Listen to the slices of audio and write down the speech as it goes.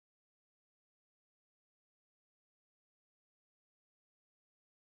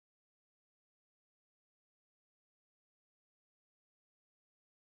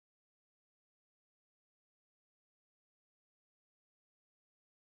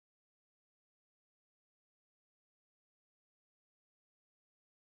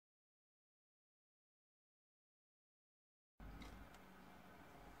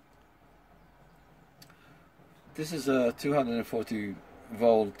This is a 240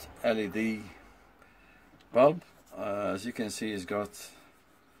 volt LED bulb. As you can see, it's got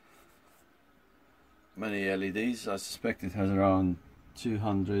many LEDs. I suspect it has around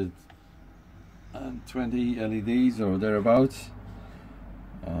 220 LEDs or thereabouts,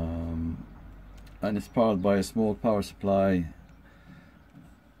 and it's powered by a small power supply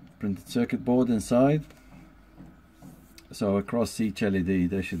printed circuit board inside. So across each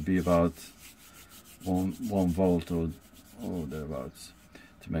LED there should be about one volt or thereabouts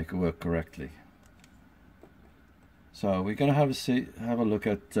to make it work correctly. So we're going to have a look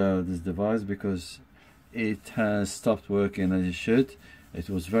at this device, because it has stopped working as it should.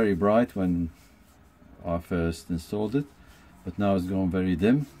 It was very bright when I first installed it, but now it's gone very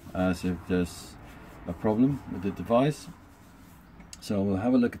dim, as if there's a problem with the device. So we'll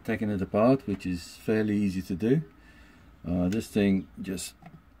have a look at taking it apart, which is fairly easy to do. This thing just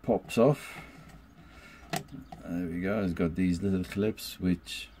pops off. There we go. It's got these little clips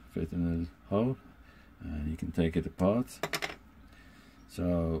which fit in a hole, and you can take it apart.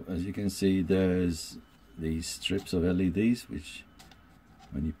 So as you can see, there's these strips of LEDs which,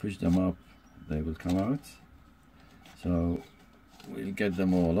 when you push them up, they will come out. So we'll get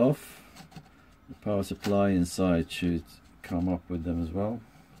them all off. The power supply inside should come up with them as well.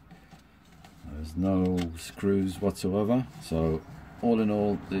 There's no screws whatsoever, so all in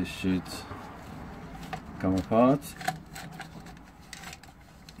all this should come apart.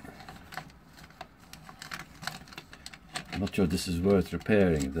 I'm not sure this is worth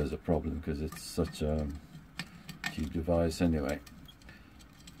repairing if there's a problem, because it's such a cheap device anyway.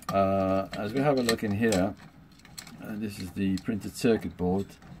 As we have a look in here, this is the printed circuit board,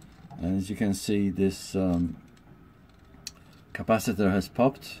 and as you can see, this capacitor has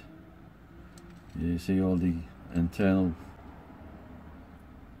popped. You see all the internal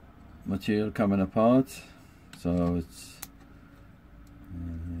material coming apart, so it's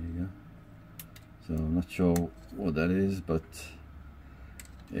there you go. So I'm not sure what that is, but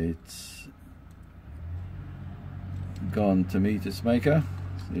it's gone to meet its maker.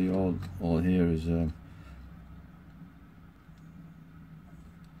 See, all here is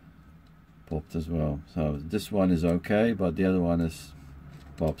popped as well. So this one is okay, but the other one is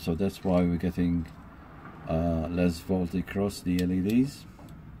popped, so that's why we're getting less voltage across the LEDs.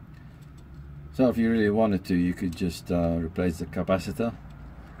 So if you really wanted to, you could just replace the capacitor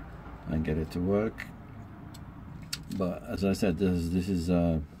and get it to work, but as I said, this is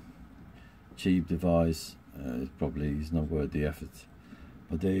a cheap device. It probably is not worth the effort,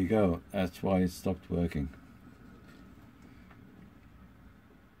 but there you go. That's why it stopped working.